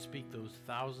speak those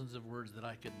thousands of words that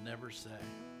I could never say.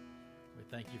 We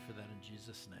thank you for that in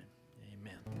Jesus' name.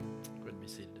 Amen. Go ahead and be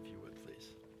seated if you would, please.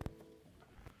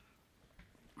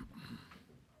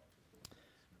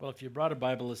 Well, if you brought a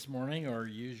Bible this morning or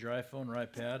use your iPhone or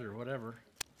iPad or whatever,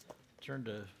 turn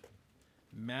to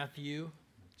Matthew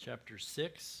chapter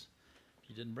 6. If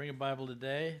you didn't bring a Bible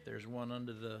today, there's one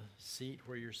under the seat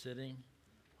where you're sitting.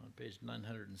 On page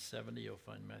 970, you'll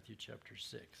find Matthew chapter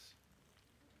 6.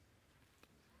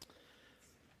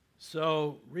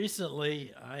 So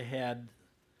recently I had,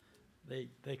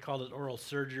 they called it oral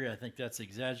surgery. I think that's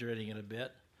exaggerating it a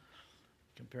bit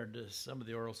compared to some of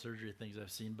the oral surgery things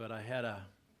I've seen. But I had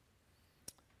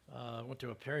went to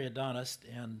a periodontist,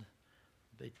 and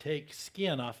they take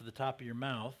skin off of the top of your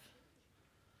mouth.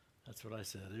 That's what I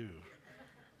said, ooh.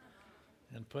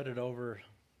 And put it over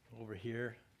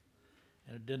here.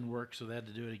 And it didn't work, so they had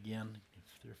to do it again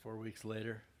 3 or 4 weeks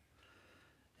later.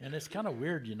 And it's kind of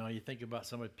weird, you know. You think about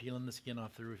somebody peeling the skin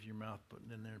off the roof of your mouth, putting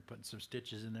it in there, and putting some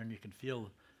stitches in there, and you can feel,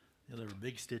 you know, there were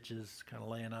big stitches kind of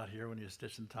laying out here when you were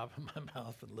stitching the top of my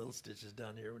mouth, and little stitches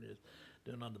down here when you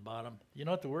were doing on the bottom. You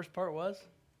know what the worst part was?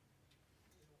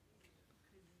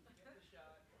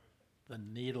 The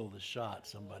needle, the shot,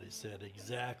 somebody said.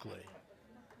 Exactly.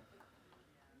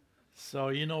 So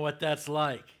you know what that's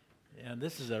like. And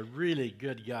this is a really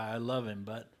good guy. I love him.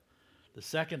 But the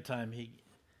second time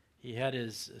he had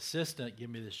his assistant give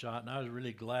me the shot, and I was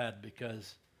really glad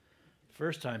because the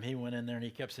first time he went in there and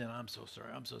he kept saying, I'm so sorry,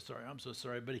 I'm so sorry, I'm so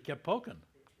sorry, but he kept poking.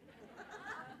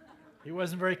 He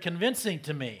wasn't very convincing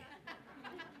to me.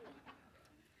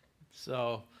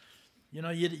 So, you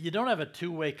know, you don't have a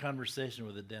two-way conversation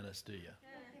with a dentist, do you?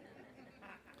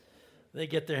 They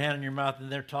get their hand in your mouth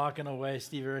and they're talking away.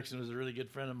 Steve Erickson was a really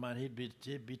good friend of mine. He'd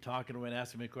be talking away and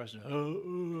asking me a question.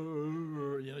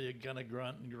 You know, you kind of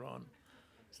grunt and groan.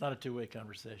 It's not a two-way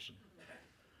conversation.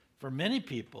 For many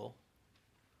people,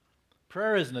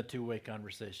 prayer isn't a two-way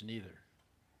conversation either.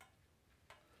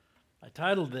 I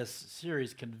titled this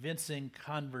series Convincing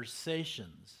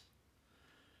Conversations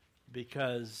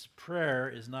because prayer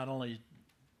is not only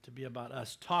to be about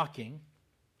us talking,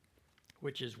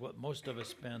 which is what most of us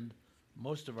spend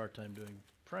most of our time doing,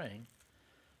 praying,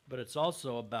 but it's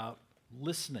also about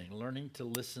listening, learning to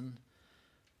listen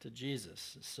to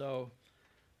Jesus. So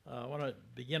I want to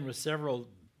begin with several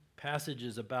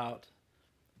passages about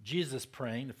Jesus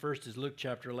praying. The first is Luke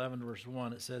chapter 11, verse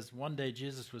 1. It says, one day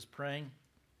Jesus was praying,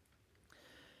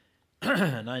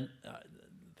 and the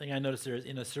thing I noticed there is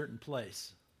in a certain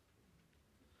place.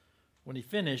 When he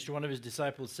finished, one of his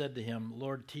disciples said to him,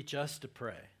 Lord, teach us to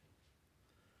pray,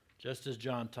 just as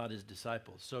John taught his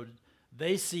disciples. So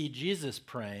they see Jesus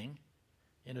praying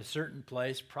in a certain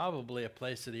place, probably a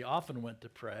place that he often went to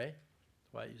pray.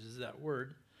 That's why he uses that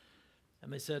word.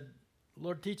 And they said,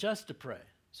 Lord, teach us to pray.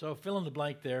 So fill in the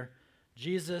blank there.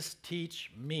 Jesus,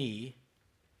 teach me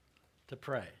to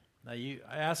pray. Now,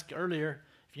 I asked earlier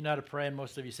if you know how to pray, and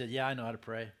most of you said, yeah, I know how to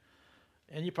pray.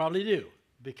 And you probably do,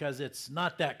 because it's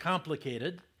not that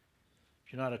complicated.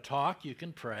 If you know how to talk, you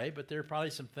can pray, but there are probably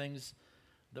some things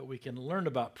that we can learn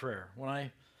about prayer. When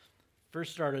I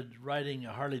first started riding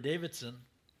a Harley Davidson,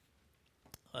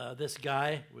 this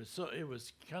guy it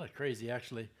was kind of crazy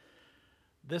actually.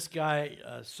 This guy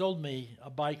sold me a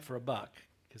bike for $1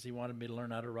 because he wanted me to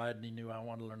learn how to ride, and he knew I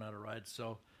wanted to learn how to ride.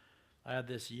 So I had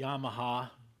this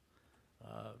Yamaha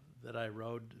that I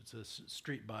rode. It's a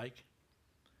street bike,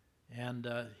 and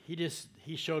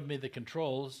he showed me the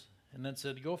controls and then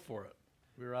said, "Go for it."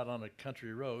 We were out on a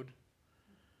country road.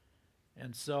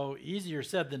 And so, easier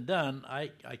said than done,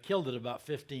 I killed it about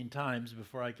 15 times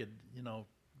before I could, you know,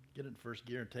 get it in first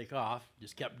gear and take off.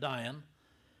 Just kept dying.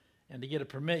 And to get a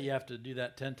permit, you have to do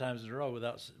that 10 times in a row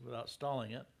without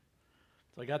stalling it.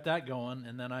 So I got that going,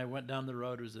 and then I went down the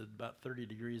road. It was about 30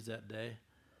 degrees that day.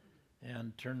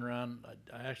 And turned around.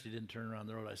 I actually didn't turn around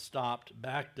the road. I stopped,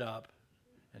 backed up,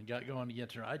 and got going again.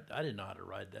 I didn't know how to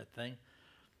ride that thing.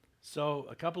 So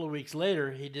a couple of weeks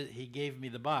later, he gave me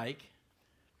the bike.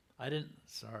 I didn't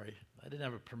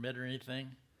have a permit or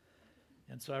anything.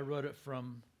 And so I rode it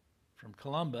from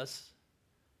Columbus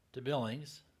to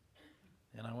Billings,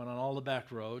 and I went on all the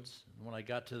back roads. And when I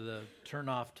got to the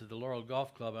turnoff to the Laurel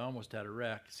Golf Club, I almost had a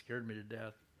wreck. It scared me to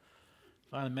death.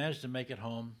 Finally managed to make it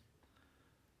home.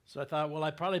 So I thought, well, I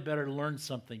probably better learn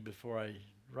something before I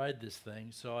ride this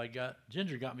thing. So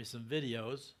Ginger got me some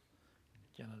videos.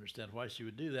 Can't understand why she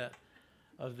would do that,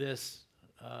 of this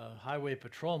highway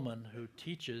patrolman who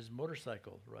teaches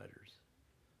motorcycle riders.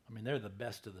 I mean, they're the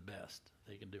best of the best.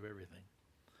 They can do everything.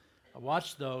 I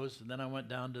watched those, and then I went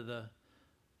down to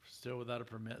still without a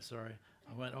permit, sorry.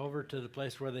 I went over to the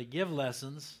place where they give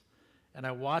lessons, And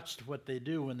I watched what they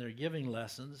do when they're giving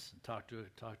lessons, talked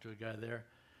to a guy there.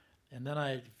 And then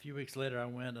a few weeks later, I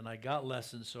went and I got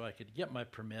lessons so I could get my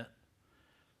permit.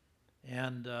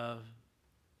 And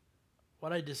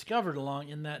what I discovered along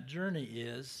in that journey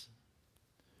is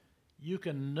you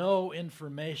can know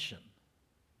information,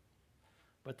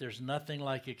 but there's nothing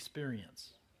like experience.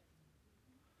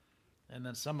 And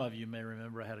then some of you may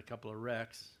remember I had a couple of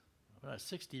wrecks. I was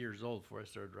 60 years old before I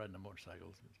started riding a motorcycle.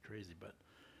 It's crazy, but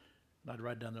I'd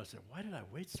ride down there and say, why did I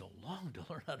wait so long to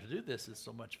learn how to do this? It's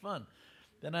so much fun.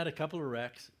 Then I had a couple of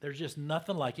wrecks. There's just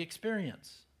nothing like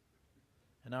experience.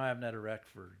 And now I haven't had a wreck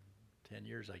for 10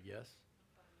 years, I guess.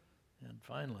 And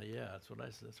finally, yeah,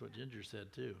 that's what Ginger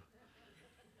said too.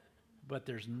 But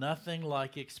there's nothing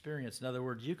like experience. In other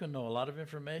words, you can know a lot of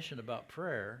information about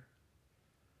prayer,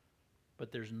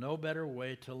 but there's no better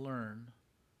way to learn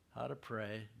how to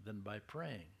pray than by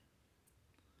praying.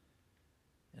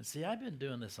 And see, I've been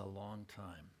doing this a long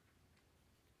time.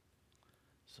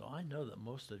 So I know that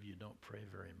most of you don't pray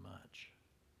very much.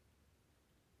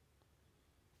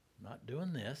 I'm not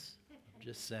doing this. I'm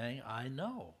just saying I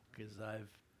know, because I've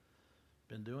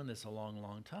been doing this a long,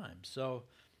 long time. So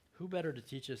who better to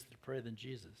teach us to pray than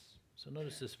Jesus? So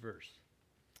notice this verse,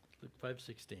 Luke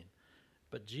 5:16.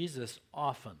 But Jesus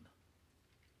often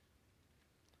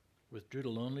withdrew to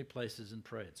lonely places and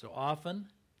prayed. So often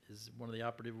is one of the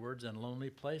operative words, and lonely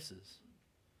places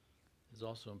is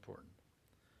also important.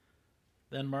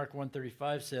 Then Mark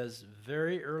 1:35 says,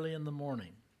 very early in the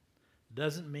morning.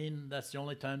 Doesn't mean that's the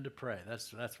only time to pray.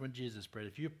 That's when Jesus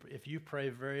prayed. If you pray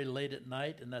very late at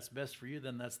night and that's best for you,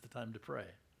 then that's the time to pray.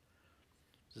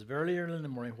 It says very early in the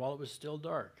morning while it was still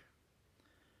dark.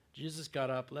 Jesus got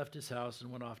up, left his house,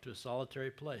 and went off to a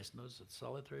solitary place. Notice it's a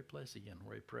solitary place again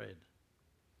where he prayed.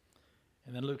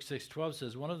 And then Luke 6:12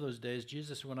 says, one of those days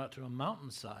Jesus went out to a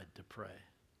mountainside to pray.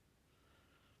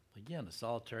 Again, a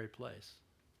solitary place.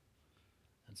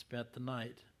 And spent the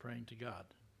night praying to God.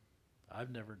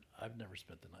 I've never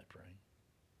spent the night praying.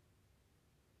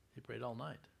 He prayed all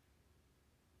night.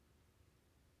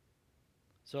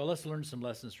 So let's learn some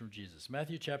lessons from Jesus.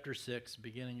 Matthew chapter 6,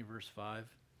 beginning in verse 5.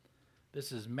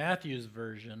 This is Matthew's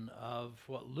version of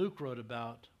what Luke wrote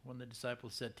about when the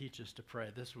disciples said, teach us to pray.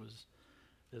 This was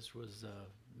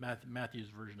Matthew's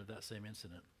version of that same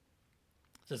incident.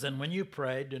 It says, and when you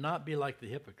pray, do not be like the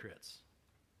hypocrites.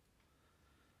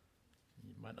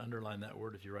 You might underline that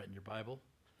word if you write in your Bible.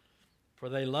 For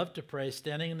they love to pray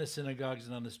standing in the synagogues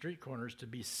and on the street corners to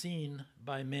be seen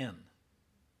by men.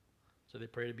 So they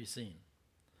pray to be seen.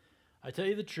 I tell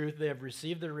you the truth, they have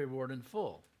received their reward in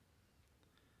full.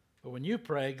 But when you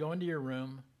pray, go into your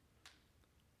room,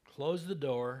 close the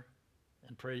door,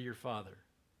 and pray to your Father,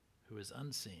 who is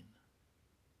unseen.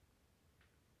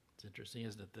 It's interesting,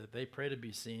 isn't it, that they pray to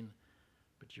be seen,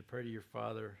 but you pray to your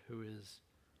Father, who is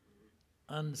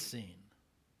unseen.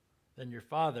 Then your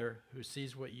Father, who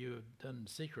sees what you have done in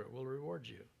secret, will reward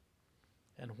you.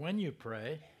 And when you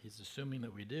pray, he's assuming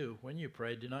that we do, when you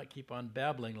pray, do not keep on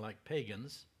babbling like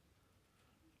pagans,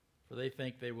 for they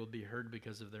think they will be heard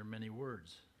because of their many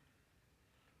words.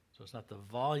 So it's not the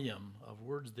volume of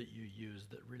words that you use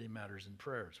that really matters in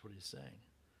prayer. It's what he's saying.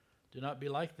 Do not be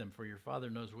like them, for your Father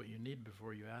knows what you need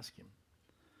before you ask him.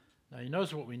 Now, he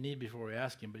knows what we need before we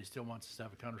ask him, but he still wants us to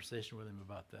have a conversation with him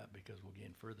about that because we'll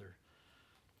gain further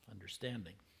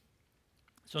understanding.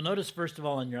 So notice, first of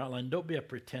all, in your outline, don't be a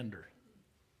pretender.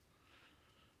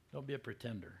 Don't be a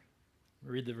pretender.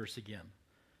 Read the verse again.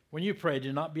 When you pray,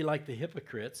 do not be like the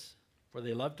hypocrites, for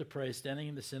they love to pray standing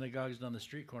in the synagogues and on the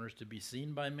street corners to be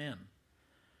seen by men.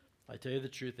 I tell you the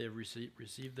truth, they have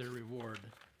received their reward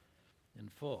in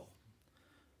full.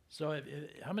 So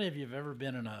how many of you have ever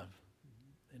been in a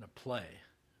play,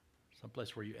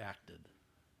 someplace where you acted?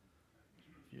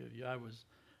 I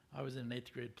was in an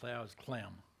 8th grade play. I was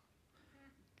Clem.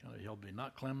 Kind of held me,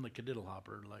 not Clem the Cadiddle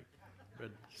Hopper, like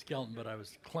Red Skelton, but I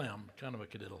was Clem, kind of a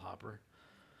Cadiddle Hopper.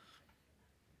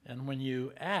 And when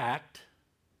you act,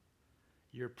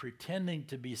 you're pretending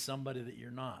to be somebody that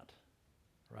you're not,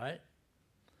 right?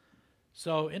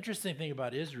 So interesting thing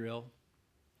about Israel,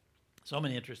 so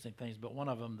many interesting things, but one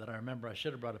of them that I remember, I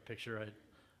should have brought a picture.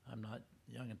 I'm not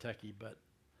young and techie, but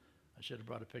I should have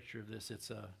brought a picture of this.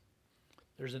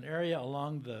 There's an area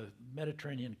along the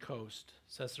Mediterranean coast,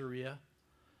 Caesarea,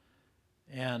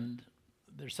 and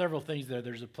there's several things there.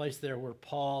 There's a place there where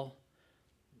Paul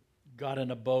got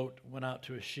in a boat, went out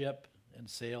to a ship, and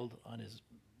sailed on his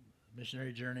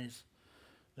missionary journeys.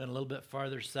 Then a little bit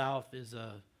farther south is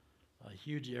a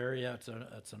huge area.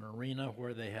 It's an arena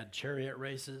where they had chariot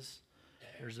races.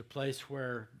 There's a place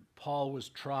where Paul was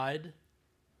tried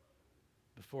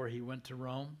before he went to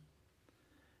Rome.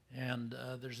 And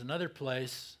there's another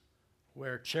place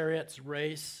where chariots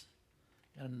race.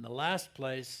 And the last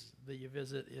place that you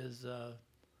visit is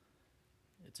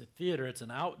it's a theater. It's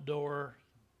an outdoor.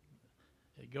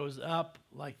 It goes up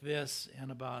like this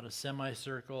in about a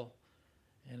semicircle,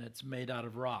 and it's made out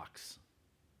of rocks.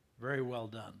 Very well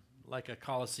done. Like a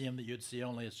coliseum that you'd see,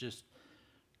 only it's just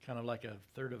kind of like a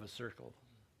third of a circle.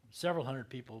 Several hundred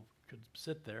people could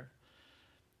sit there.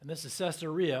 And this is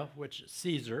Caesarea, which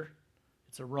Caesar,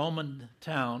 it's a Roman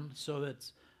town, so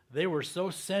that they were so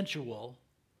sensual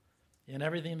in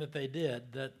everything that they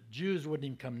did that Jews wouldn't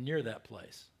even come near that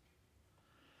place.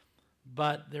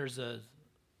 But there's a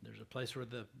place where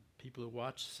the people who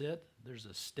watch sit. There's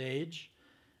a stage,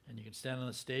 and you can stand on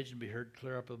the stage and be heard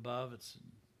clear up above. It's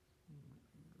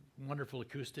wonderful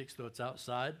acoustics, though it's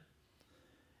outside.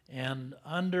 And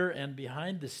under and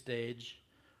behind the stage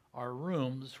are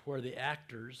rooms where the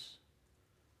actors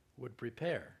would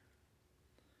prepare.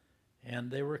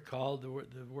 And they were called,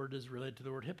 the word is related to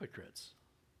the word hypocrites,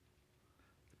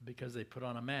 because they put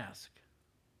on a mask.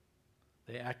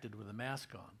 They acted with a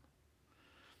mask on.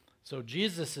 So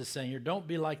Jesus is saying here, don't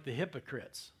be like the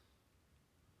hypocrites.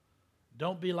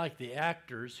 Don't be like the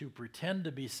actors who pretend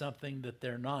to be something that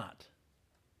they're not.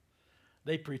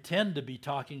 They pretend to be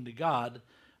talking to God,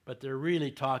 but they're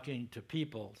really talking to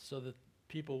people so that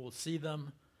people will see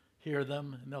them, hear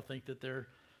them, and they'll think that they're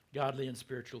godly and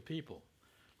spiritual people.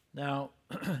 Now,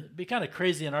 it'd be kind of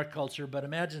crazy in our culture, but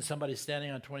imagine somebody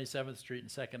standing on 27th Street and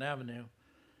 2nd Avenue,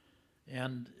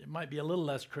 and it might be a little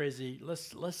less crazy.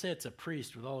 Let's say it's a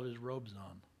priest with all of his robes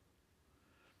on,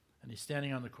 and he's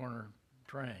standing on the corner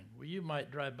praying. Well, you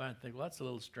might drive by and think, well, that's a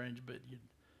little strange, but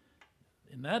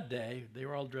in that day, they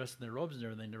were all dressed in their robes and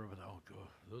everything. They were, oh, God,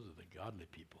 those are the godly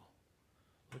people.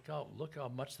 Look how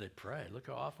much they pray. Look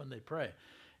how often they pray.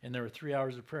 And there were 3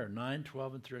 hours of prayer, 9,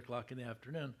 12, and 3 o'clock in the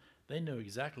afternoon. They knew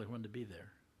exactly when to be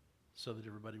there so that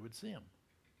everybody would see them.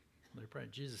 They're praying.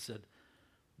 Jesus said,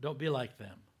 don't be like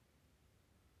them.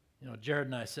 You know, Jared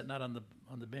and I sitting out on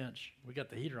the bench. We got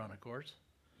the heater on, of course.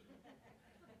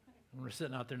 And we're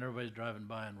sitting out there and everybody's driving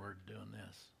by and we're doing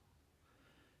this.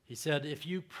 He said, if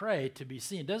you pray to be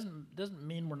seen, doesn't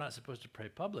mean we're not supposed to pray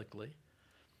publicly.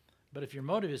 But if your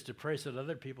motive is to pray so that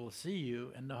other people see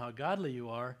you and know how godly you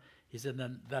are, he said,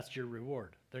 then that's your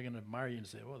reward. They're going to admire you and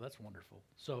say, oh, that's wonderful.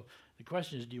 So the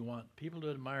question is, do you want people to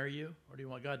admire you or do you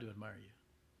want God to admire you?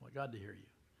 Want God to hear you?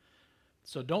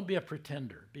 So don't be a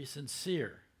pretender. Be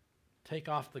sincere. Take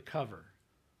off the cover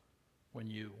when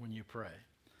you pray.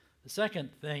 The second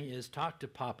thing is talk to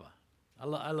Papa. I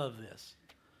love this.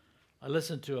 I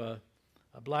listened to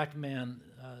a black man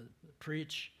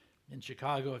preach in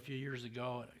Chicago a few years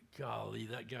ago. Golly,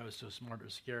 that guy was so smart, it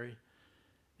was scary.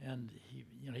 And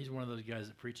he's one of those guys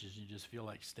that preaches and you just feel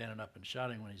like standing up and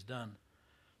shouting when he's done.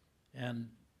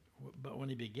 But when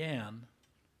he began,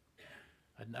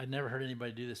 I'd never heard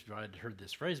anybody do this before. I'd heard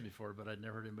this phrase before, but I'd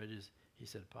never heard anybody do this. He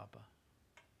said, Papa,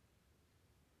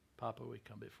 we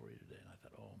come before you today. And I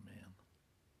thought, oh, man,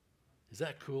 is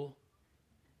that cool?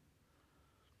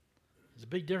 There's a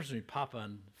big difference between Papa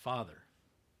and Father.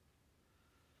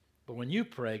 But when you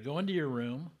pray, go into your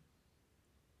room,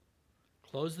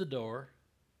 close the door,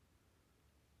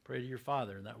 pray to your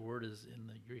Father. And that word is, in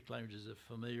the Greek language, is a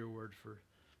familiar word for,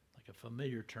 like a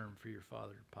familiar term for your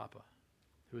Father, Papa,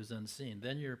 who is unseen.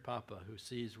 Then your Papa, who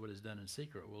sees what is done in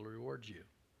secret, will reward you.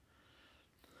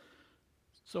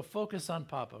 So focus on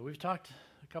Papa. We've talked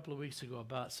a couple of weeks ago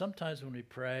about sometimes when we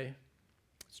pray,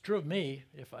 it's true of me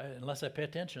unless I pay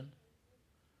attention,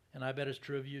 and I bet it's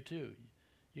true of you too.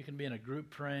 You can be in a group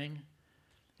praying,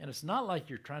 and it's not like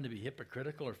you're trying to be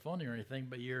hypocritical or phony or anything,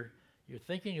 but you're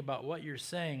thinking about what you're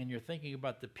saying, and you're thinking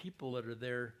about the people that are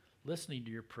there listening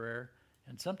to your prayer.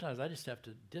 And sometimes I just have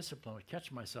to discipline,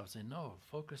 catch myself, say, no,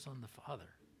 focus on the Father.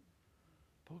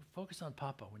 Focus on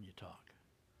Papa when you talk.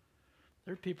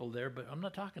 There are people there, but I'm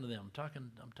not talking to them.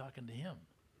 I'm talking to Him.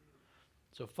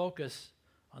 So focus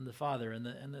on the Father. And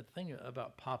the thing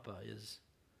about Papa is,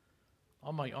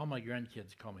 all my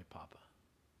grandkids call me Papa.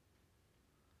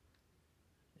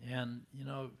 And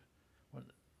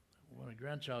when a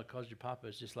grandchild calls you Papa,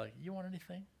 it's just like, you want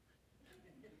anything?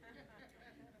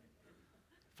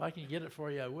 If I can get it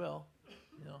for you, I will.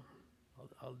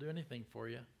 I'll do anything for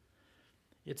you.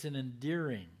 It's an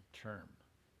endearing term.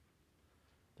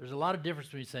 There's a lot of difference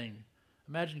between saying,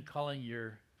 imagine calling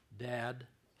your dad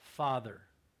Father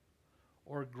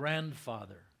or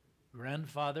grandfather.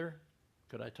 Grandfather,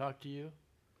 could I talk to you?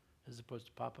 As opposed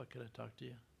to Papa, could I talk to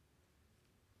you?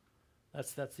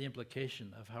 That's the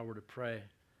implication of how we're to pray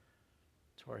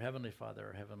to our Heavenly Father,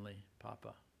 our Heavenly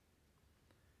Papa.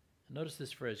 Notice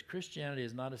this phrase: Christianity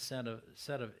is not a set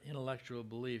of intellectual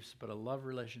beliefs, but a love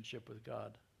relationship with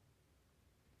God.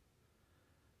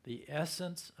 The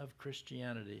essence of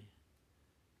Christianity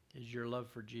is your love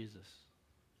for Jesus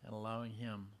and allowing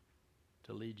him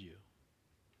to lead you.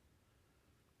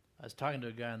 I was talking to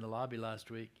a guy in the lobby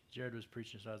last week. Jared was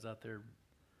preaching, so I was out there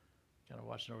kind of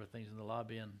watching over things in the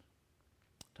lobby and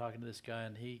talking to this guy,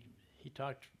 and he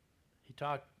talked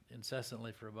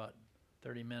incessantly for about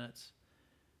 30 minutes,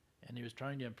 and he was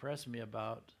trying to impress me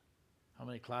about how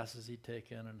many classes he'd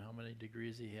taken and how many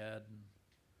degrees he had.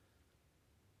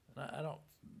 And I don't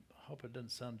hope it doesn't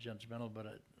sound judgmental, but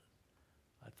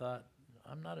I thought,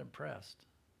 I'm not impressed.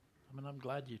 I mean, I'm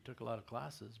glad you took a lot of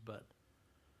classes, but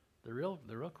the real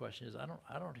question is,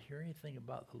 I don't hear anything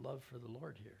about the love for the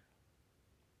Lord here.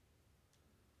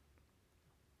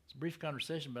 It's a brief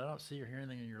conversation, but I don't see or hear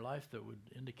anything in your life that would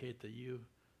indicate that you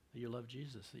love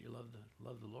Jesus, that you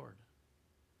love the Lord.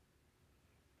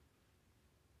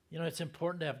 You know, it's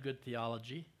important to have good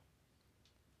theology.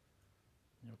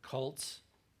 You know, cults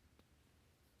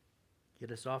get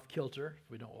us off kilter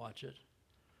if we don't watch it.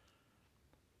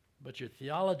 But your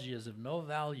theology is of no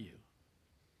value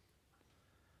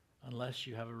unless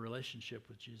you have a relationship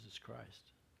with Jesus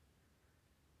Christ.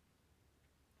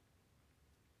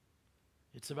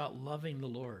 It's about loving the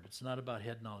Lord. It's not about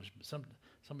head knowledge.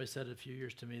 Somebody said it a few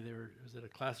years to me. It was at a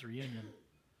class reunion,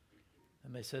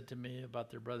 and they said to me about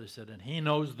their brother, said, and he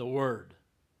knows the Word.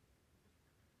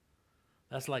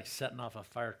 That's like setting off a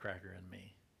firecracker in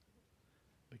me.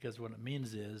 Because what it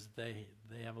means is they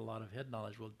have a lot of head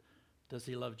knowledge. Well, does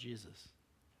he love Jesus?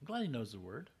 I'm glad he knows the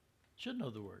Word. Should know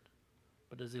the Word.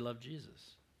 But does he love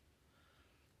Jesus?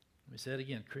 Let me say it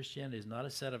again. Christianity is not a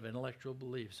set of intellectual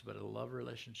beliefs, but a love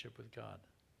relationship with God.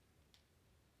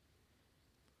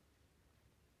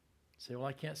 Say, well,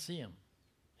 I can't see him.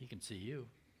 He can see you.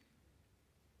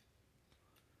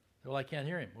 Well, I can't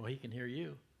hear him. Well, he can hear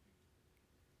you.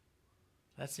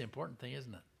 That's the important thing,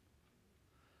 isn't it?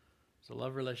 It's a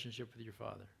love relationship with your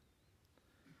Father.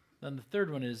 Then the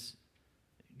third one is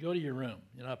go to your room.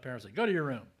 You know how parents say, go to your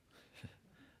room.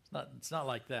 It's not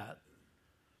like that.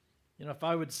 You know, if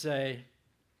I would say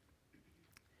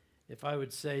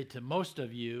to most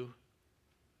of you,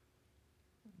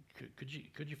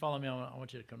 could you follow me? I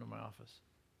want you to come to my office.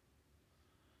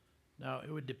 Now,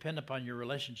 it would depend upon your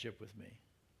relationship with me.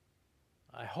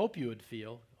 I hope you would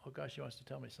feel, oh gosh, he wants to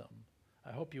tell me something.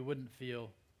 I hope you wouldn't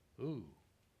feel, ooh,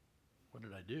 what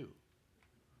did I do?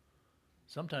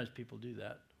 Sometimes people do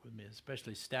that with me,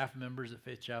 especially staff members at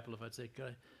Faith Chapel. If I'd say,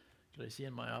 could I see you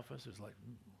in my office? It's like,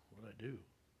 what did I do?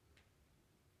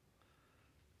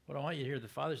 What I want you to hear the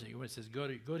Father say when it says go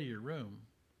to your room,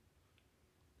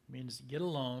 means get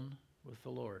alone with the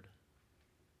Lord.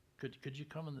 Could you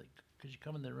come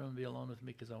in the room and be alone with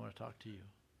me, because I want to talk to you.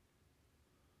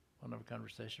 I want to have a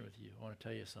conversation with you. I want to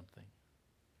tell you something.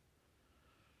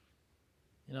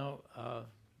 You know,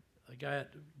 a guy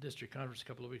at district conference a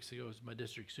couple of weeks ago was my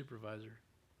district supervisor.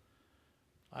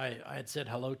 I had said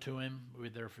hello to him. We were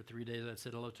there for 3 days. I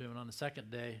said hello to him, and on the second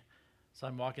day, so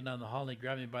I'm walking down the hall, and he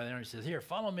grabbed me by the arm and he says, here,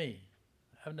 follow me.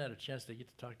 I haven't had a chance to get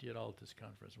to talk to you at all at this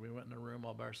conference. We went in a room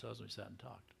all by ourselves, and we sat and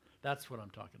talked. That's what I'm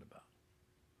talking about.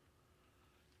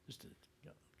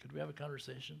 Could we have a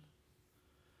conversation?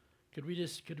 Could we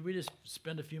just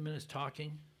spend a few minutes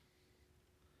talking?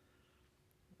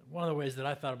 One of the ways that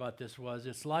I thought about this was,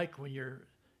 it's like if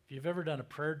you've ever done a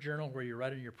prayer journal where you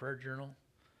write in your prayer journal,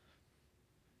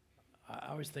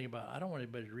 I always think about, I don't want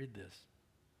anybody to read this.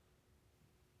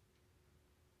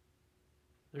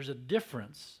 There's a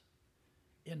difference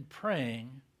in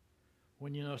praying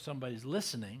when you know somebody's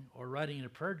listening, or writing in a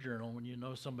prayer journal when you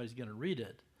know somebody's going to read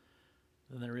it,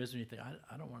 than there is when you think,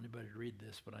 I don't want anybody to read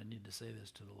this, but I need to say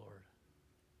this to the Lord.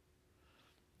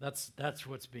 That's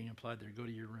what's being implied there. Go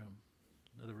to your room.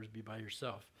 In other words, be by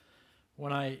yourself.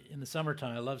 In the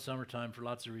summertime, I love summertime for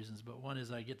lots of reasons, but one is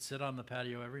I get to sit on the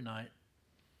patio every night,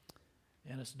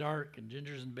 and it's dark, and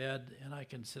Ginger's in bed, and I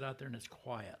can sit out there and it's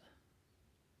quiet.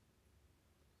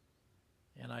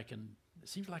 And it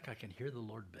seems like I can hear the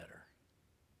Lord better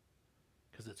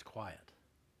because it's quiet.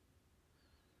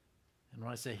 And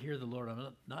when I say hear the Lord,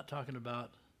 I'm not talking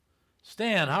about,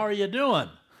 Stan, how are you doing?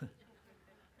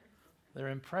 They're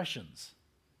impressions.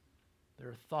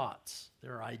 They're thoughts.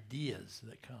 They're ideas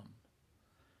that come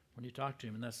when you talk to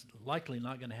him. And that's likely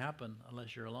not going to happen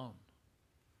unless you're alone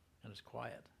and it's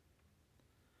quiet.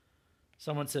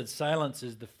 Someone said silence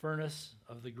is the furnace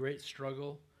of the great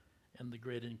struggle and the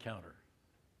great encounter.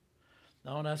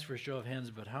 Now I want to ask for a show of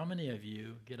hands, but how many of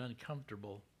you get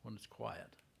uncomfortable when it's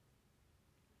quiet?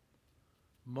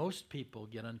 Most people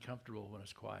get uncomfortable when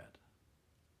it's quiet.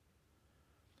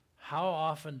 How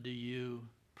often do you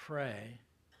pray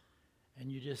and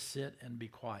you just sit and be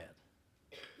quiet?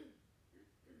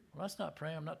 Well, that's not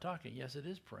praying. I'm not talking. Yes, it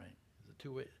is praying. It's a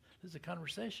two-way. This is a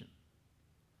conversation.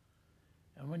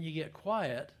 And when you get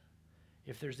quiet,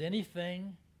 if there's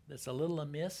anything that's a little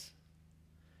amiss,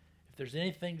 if there's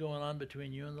anything going on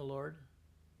between you and the Lord,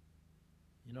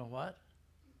 you know what?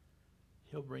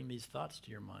 He'll bring these thoughts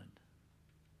to your mind.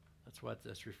 That's what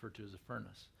that's referred to as a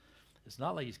furnace. It's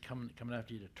not like he's coming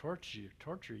after you to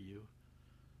torture you,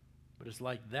 but it's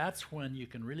like that's when you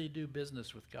can really do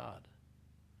business with God,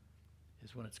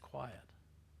 is when it's quiet.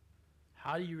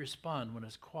 How do you respond when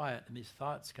it's quiet and these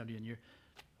thoughts come to you? And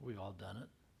we've all done it.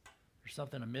 There's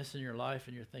something amiss in your life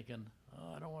and you're thinking,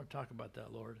 oh, I don't want to talk about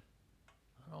that, Lord.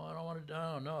 I don't want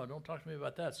to, no, don't talk to me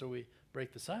about that. So we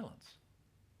break the silence.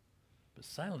 But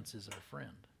silence is our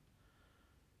friend.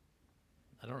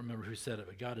 I don't remember who said it,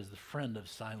 but God is the friend of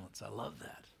silence. I love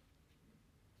that.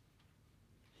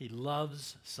 He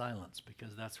loves silence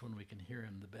because that's when we can hear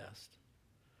him the best.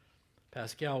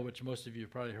 Pascal, which most of you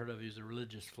have probably heard of, he was a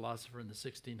religious philosopher in the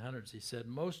 1600s. He said,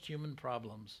 most human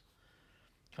problems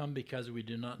come because we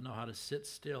do not know how to sit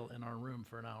still in our room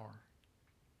for an hour.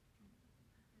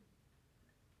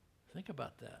 Think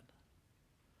about that.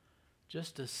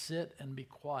 Just to sit and be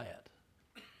quiet.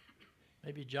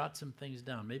 Maybe jot some things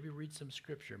down. Maybe read some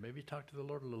scripture. Maybe talk to the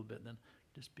Lord a little bit and then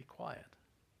just be quiet.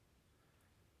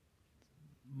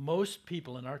 Most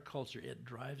people in our culture, it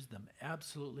drives them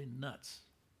absolutely nuts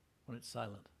when it's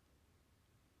silent.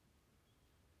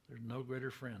 There's no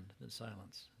greater friend than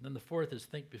silence. And then the fourth is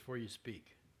think before you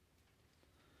speak.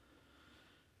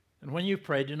 And when you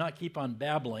pray, do not keep on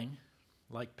babbling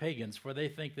like pagans, for they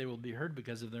think they will be heard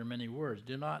because of their many words.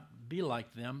 Do not be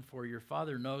like them, for your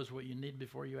Father knows what you need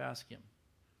before you ask him.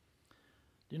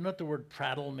 Do you know what the word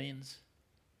prattle means?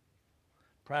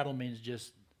 Prattle means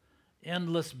just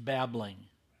endless babbling.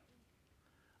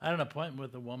 I had an appointment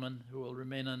with a woman who will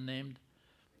remain unnamed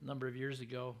a number of years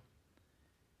ago,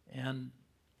 and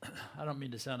I don't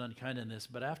mean to sound unkind in this,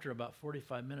 but after about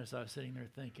 45 minutes, I was sitting there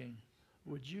thinking,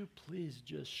 would you please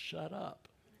just shut up?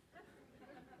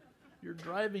 You're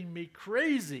driving me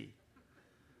crazy.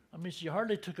 I mean, she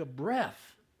hardly took a breath.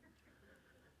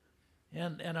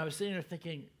 And I was sitting there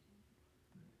thinking,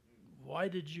 why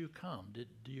did you come? Do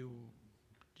you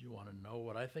want to know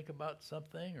what I think about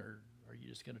something, or are you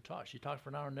just going to talk? She talked for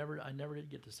an hour. I never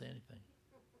did get to say anything.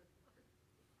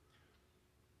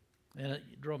 And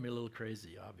it drove me a little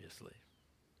crazy, obviously.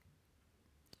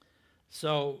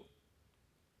 So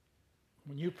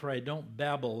when you pray, don't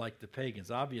babble like the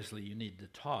pagans. Obviously, you need to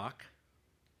talk.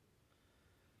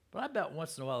 But I bet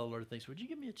once in a while the Lord thinks, would you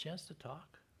give me a chance to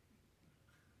talk?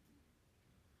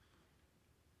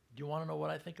 Do you want to know what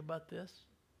I think about this?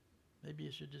 Maybe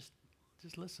you should just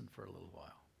listen for a little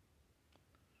while.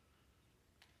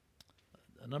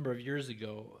 A number of years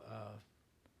ago,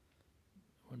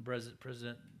 when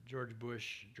President George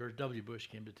W. Bush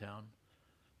came to town,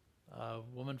 a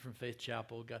woman from Faith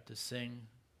Chapel got to sing,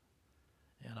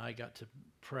 and I got to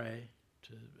pray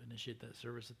to initiate that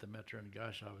service at the Metro, and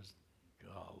gosh,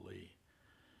 golly.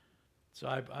 So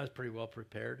I was pretty well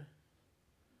prepared.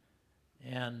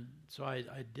 And so I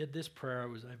did this prayer.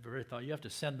 I really thought, you have to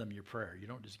send them your prayer. You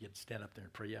don't just stand up there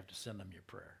and pray. You have to send them your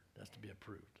prayer. It has to be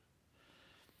approved.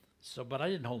 So, but I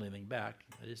didn't hold anything back.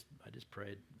 I just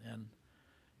prayed.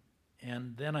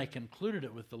 And then I concluded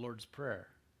it with the Lord's Prayer.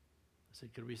 I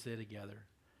said, could we say together?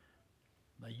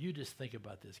 Now you just think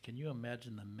about this. Can you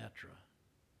imagine the Metro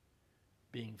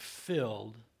being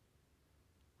filled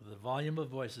with the volume of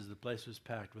voices? The place was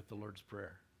packed with the Lord's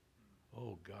Prayer.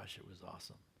 Oh gosh, it was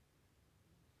awesome.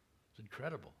 It's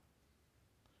incredible.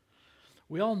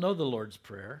 We all know the Lord's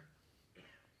Prayer,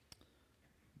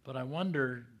 but I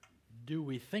wonder, do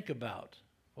we think about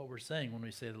what we're saying when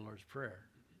we say the Lord's Prayer?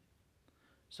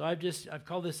 So I've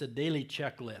called this a daily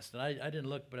checklist, and I didn't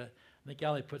look, but I think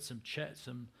Allie put some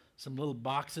little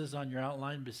boxes on your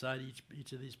outline beside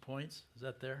each of these points. Is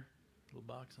that there? Little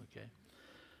box, okay.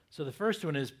 So the first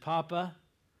one is, Papa,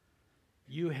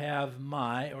 you have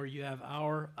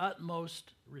our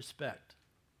utmost respect.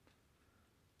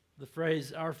 The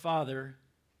phrase, our Father,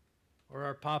 or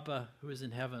our Papa who is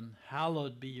in heaven,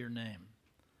 hallowed be your name.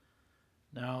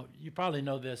 Now, you probably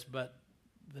know this, but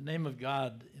the name of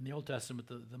God in the Old Testament,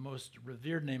 the most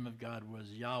revered name of God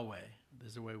was Yahweh. This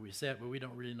is the way we say it, but we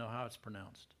don't really know how it's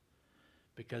pronounced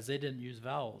because they didn't use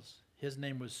vowels. His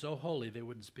name was so holy they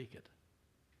wouldn't speak it.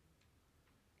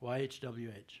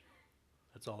 YHWH.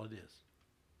 That's all it is.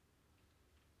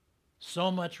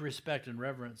 So much respect and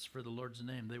reverence for the Lord's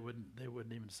name, they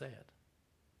wouldn't even say it.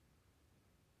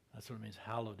 That's what it means.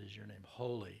 Hallowed is your name.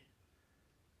 Holy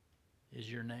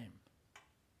is your name.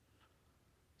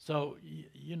 So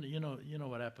you know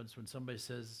what happens when somebody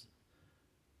says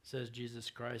Jesus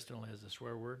Christ only has a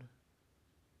swear word?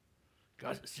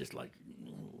 God, it's just like,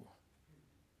 ooh.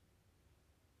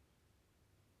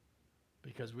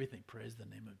 Because we think, praise the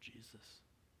name of Jesus.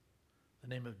 The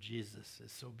name of Jesus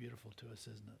is so beautiful to us,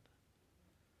 isn't it?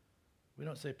 We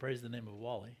don't say praise the name of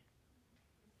Wally.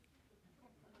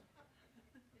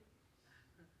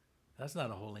 That's not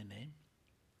a holy name.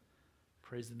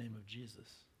 Praise the name of Jesus.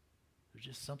 There's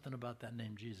just something about that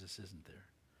name Jesus, isn't there?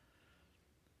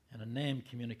 And a name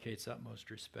communicates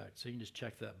utmost respect. So you can just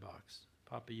check that box.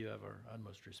 Papa, you have our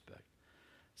utmost respect.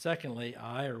 Secondly,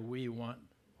 I or we want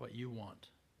what you want.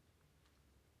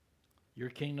 Your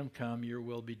kingdom come, your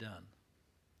will be done.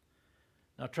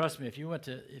 Now trust me, if you went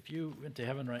to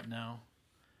heaven right now,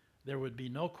 there would be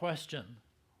no question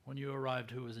when you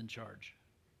arrived who was in charge.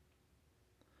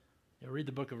 Read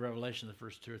the book of Revelation, the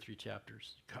first 2 or 3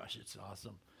 chapters. Gosh, it's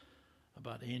awesome.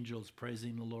 About angels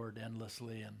praising the Lord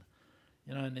endlessly.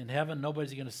 And in heaven,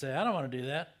 nobody's going to say, I don't want to do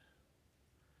that.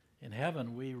 In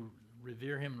heaven, we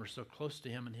revere him and we're so close to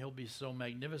him and he'll be so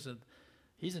magnificent.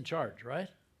 He's in charge, right?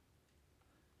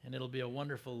 And it'll be a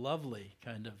wonderful, lovely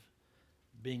kind of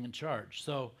being in charge.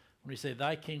 So when we say,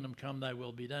 thy kingdom come, thy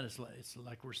will be done, it's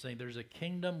like we're saying there's a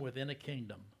kingdom within a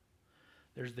kingdom.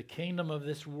 There's the kingdom of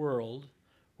this world,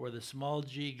 where the small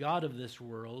g God of this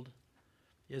world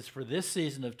is for this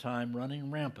season of time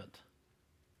running rampant.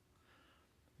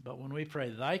 But when we pray,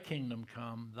 thy kingdom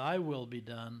come, thy will be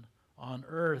done on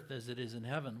earth as it is in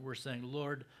heaven, we're saying,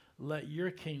 Lord, let your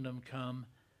kingdom come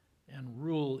and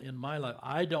rule in my life.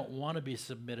 I don't want to be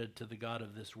submitted to the God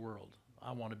of this world.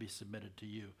 I want to be submitted to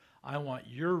you. I want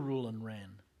your rule and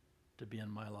reign to be in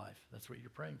my life. That's what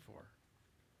you're praying for.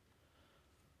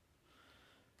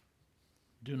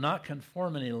 Do not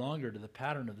conform any longer to the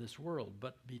pattern of this world,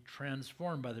 but be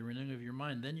transformed by the renewing of your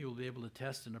mind. Then you will be able to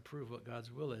test and approve what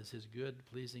God's will is, his good,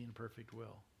 pleasing, and perfect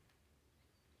will.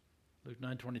 Luke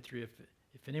 9:23,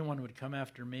 if anyone would come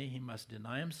after me, he must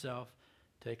deny himself,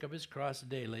 take up his cross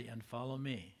daily, and follow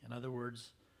me. In other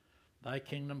words, thy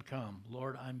kingdom come.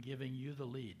 Lord, I'm giving you the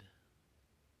lead.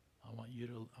 I want you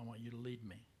to lead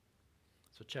me.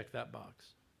 So check that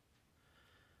box.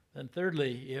 Then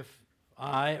thirdly, if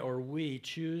I or we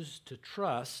choose to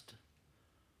trust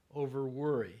over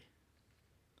worry,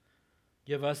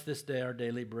 give us this day our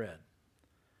daily bread.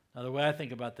 Now the way I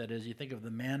think about that is you think of the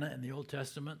manna in the Old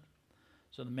Testament.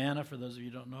 So the manna, for those of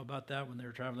you who don't know about that, when they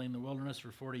were traveling in the wilderness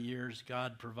for 40 years,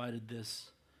 God provided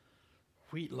this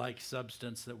wheat-like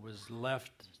substance that was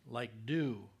left like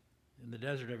dew in the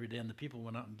desert every day, and the people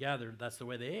went out and gathered. That's the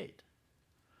way they ate.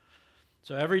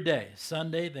 So every day,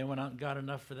 Sunday, they went out and got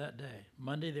enough for that day.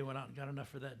 Monday, they went out and got enough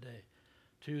for that day.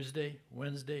 Tuesday,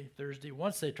 Wednesday, Thursday.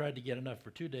 Once they tried to get enough for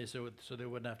 2 days so they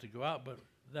wouldn't have to go out, but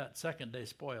that second day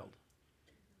spoiled.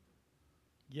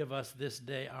 Give us this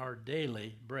day our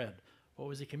daily bread. What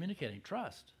was he communicating?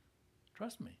 Trust.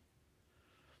 Trust me.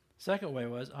 Second way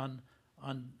was on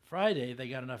Friday, they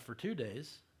got enough for 2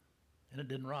 days, and it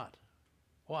didn't rot.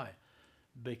 Why?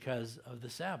 Because of the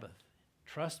Sabbath.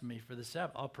 Trust me for the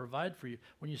Sabbath. I'll provide for you.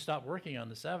 When you stop working on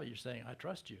the Sabbath, you're saying, I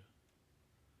trust you.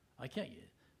 I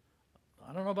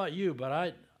don't know about you,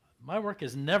 but my work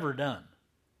is never done.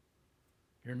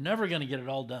 You're never going to get it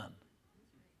all done.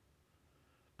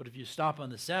 But if you stop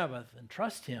on the Sabbath and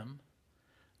trust him,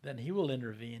 then he will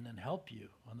intervene and help you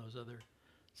on those other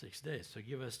 6 days. So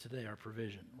give us today our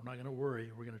provision. We're not going to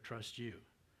worry. We're going to trust you.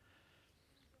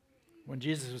 When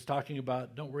Jesus was talking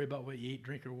about don't worry about what you eat,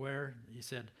 drink, or wear, he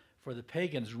said, for the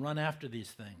pagans run after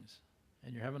these things,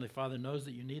 and your heavenly Father knows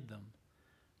that you need them.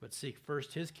 But seek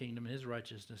first his kingdom and his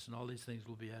righteousness, and all these things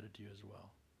will be added to you as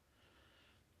well.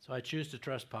 So I choose to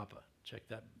trust Papa. Check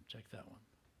that one.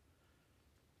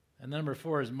 And number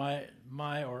 4 is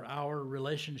my or our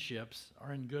relationships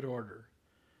are in good order.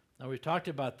 Now we've talked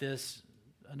about this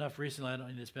enough recently. I don't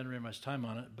need to spend very much time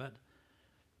on it, but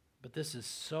this is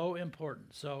so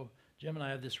important. So Jim and I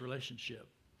have this relationship.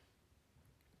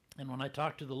 And when I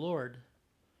talk to the Lord,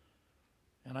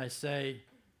 and I say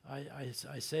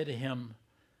to him,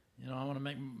 I want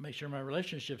to make sure my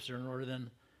relationships are in order, then,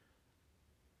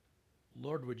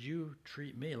 Lord, would you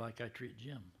treat me like I treat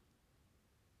Jim?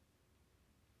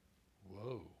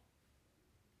 Whoa.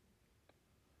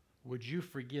 Would you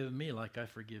forgive me like I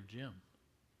forgive Jim?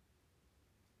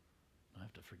 I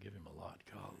have to forgive him a lot.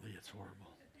 Golly, it's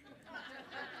horrible.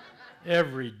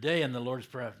 Every day in the Lord's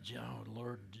Prayer, oh,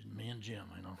 Lord, me and Jim,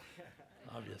 I know,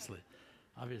 obviously.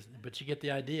 But you get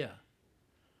the idea.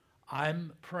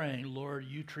 I'm praying, Lord,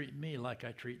 you treat me like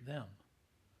I treat them.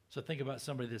 So think about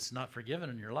somebody that's not forgiven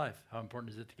in your life. How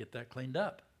important is it to get that cleaned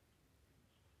up?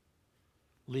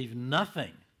 Leave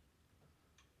nothing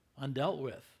undealt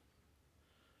with.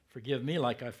 Forgive me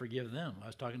like I forgive them. I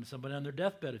was talking to somebody on their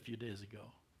deathbed a few days ago.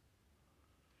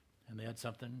 And they had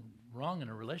something wrong in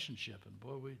a relationship. And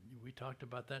boy, we talked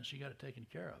about that and she got it taken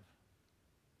care of.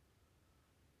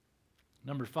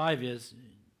 Number 5 is,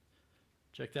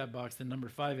 check that box. Then number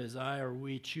 5 is, I or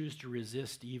we choose to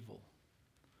resist evil.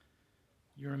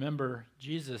 You remember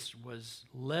Jesus was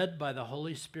led by the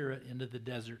Holy Spirit into the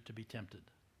desert to be tempted.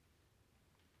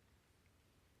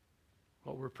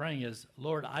 What we're praying is,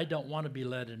 Lord, I don't want to be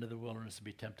led into the wilderness to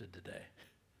be tempted today.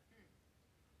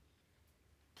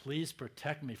 Please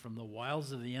protect me from the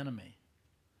wiles of the enemy.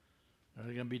 There are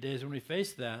going to be days when we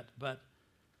face that, but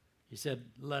he said,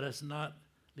 lead us not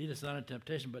into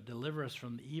temptation, but deliver us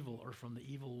from the evil or from the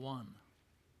evil one.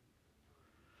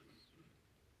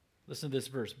 Listen to this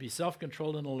verse. Be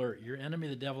self-controlled and alert. Your enemy,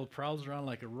 the devil, prowls around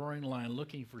like a roaring lion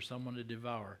looking for someone to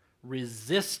devour.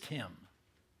 Resist him,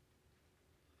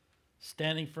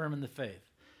 standing firm in the faith.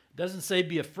 It doesn't say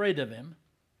be afraid of him.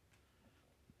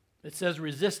 It says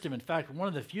resist him. In fact, one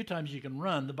of the few times you can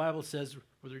run, the Bible says,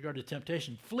 with regard to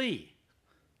temptation, flee.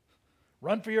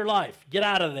 Run for your life. Get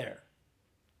out of there.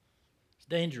 It's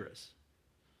dangerous.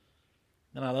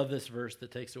 And I love this verse that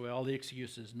takes away all the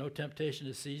excuses. No temptation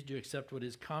has seized you except what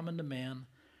is common to man,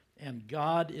 and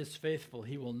God is faithful.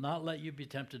 He will not let you be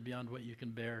tempted beyond what you can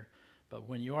bear, but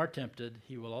when you are tempted,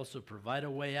 he will also provide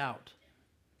a way out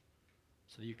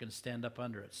so that you can stand up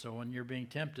under it. So when you're being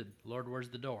tempted, Lord, where's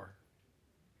the door?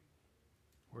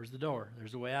 Where's the door?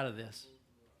 There's a way out of this.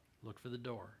 Look for the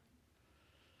door.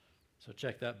 So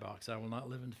check that box. I will not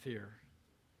live in fear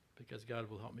because God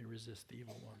will help me resist the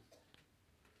evil one.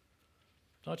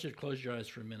 So I want you to close your eyes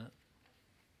for a minute.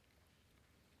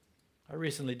 I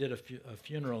recently did a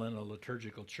funeral in a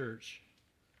liturgical church.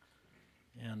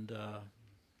 And of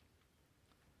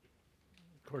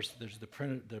course, there's the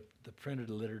printed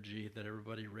liturgy that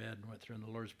everybody read and went through, and the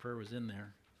Lord's Prayer was in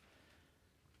there.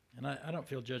 And I don't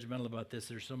feel judgmental about this.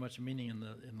 There's so much meaning in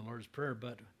the Lord's Prayer,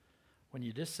 but when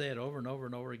you just say it over and over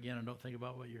and over again and don't think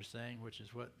about what you're saying, which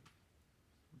is what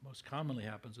most commonly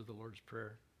happens with the Lord's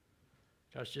Prayer,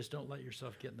 gosh, just don't let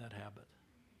yourself get in that habit.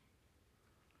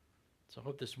 So I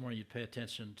hope this morning you'd pay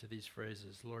attention to these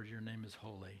phrases. Lord, your name is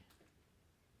holy.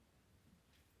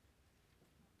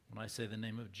 When I say the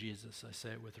name of Jesus, I say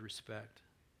it with respect.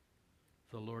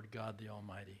 The Lord God, the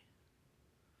Almighty.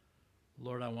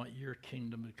 Lord, I want your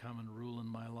kingdom to come and rule in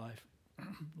my life.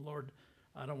 Lord,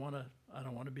 I don't want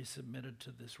to be submitted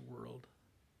to this world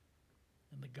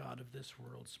and the God of this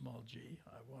world, small g.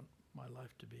 I want my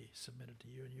life to be submitted to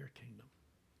you and your kingdom.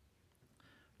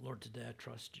 Lord, today I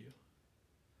trust you.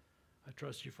 I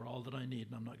trust you for all that I need,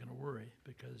 and I'm not going to worry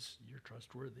because you're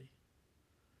trustworthy.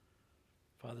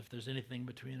 Father, if there's anything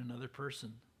between another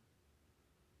person,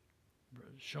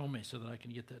 show me so that I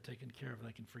can get that taken care of, and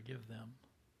I can forgive them.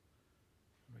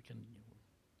 I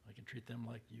can treat them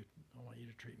like I want you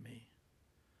to treat me.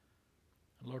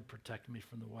 And Lord, protect me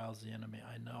from the wiles of the enemy.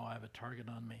 I know I have a target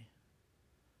on me.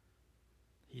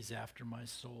 He's after my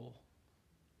soul.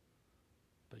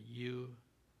 But you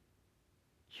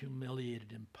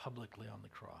humiliated him publicly on the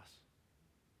cross.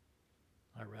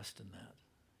 I rest in that.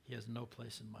 He has no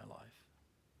place in my life.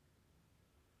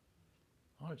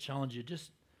 I want to challenge you,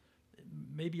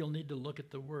 maybe you'll need to look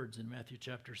at the words in Matthew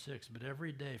chapter 6, but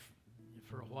every day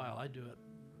for a while, I do it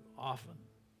often.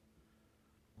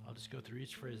 I'll just go through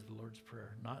each phrase of the Lord's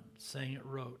Prayer, not saying it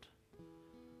rote,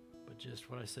 but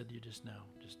just what I said to you just now.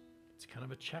 It's kind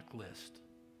of a checklist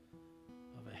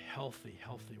of a healthy,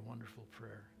 wonderful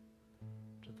prayer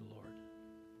to the Lord.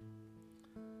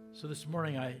 So this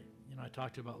morning, I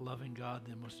talked about loving God.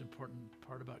 The most important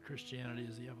part about Christianity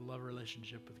is you have a love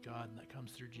relationship with God, and that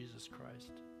comes through Jesus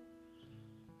Christ.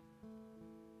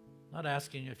 Not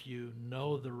asking if you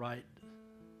know the right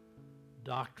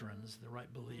doctrines, the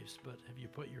right beliefs, but have you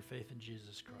put your faith in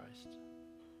Jesus Christ?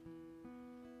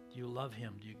 Do you love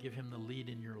him? Do you give him the lead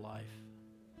in your life?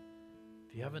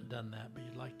 If you haven't done that, but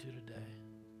you'd like to today,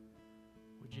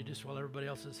 would you just, while everybody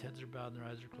else's heads are bowed and their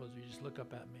eyes are closed, would you just look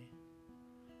up at me?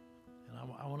 And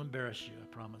I won't embarrass you, I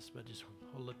promise, but just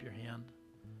hold up your hand.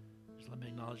 Just let me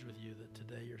acknowledge with you that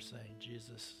today you're saying,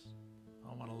 Jesus,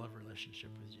 I want a love relationship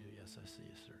with you. Yes, I see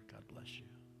you, sir. God bless you.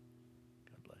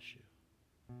 God bless you.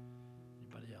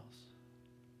 Anybody else?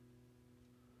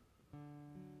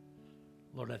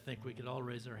 Lord, I think we could all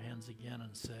raise our hands again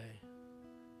and say,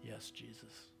 yes,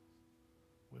 Jesus.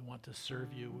 We want to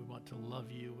serve you. We want to love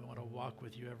you. We want to walk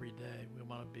with you every day. We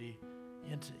want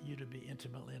you to be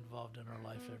intimately involved in our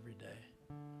life every day.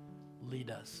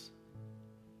 Lead us.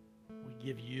 We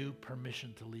give you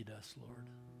permission to lead us, Lord.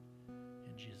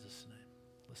 In Jesus' name.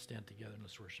 Let's stand together and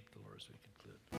let's worship the Lord as we conclude.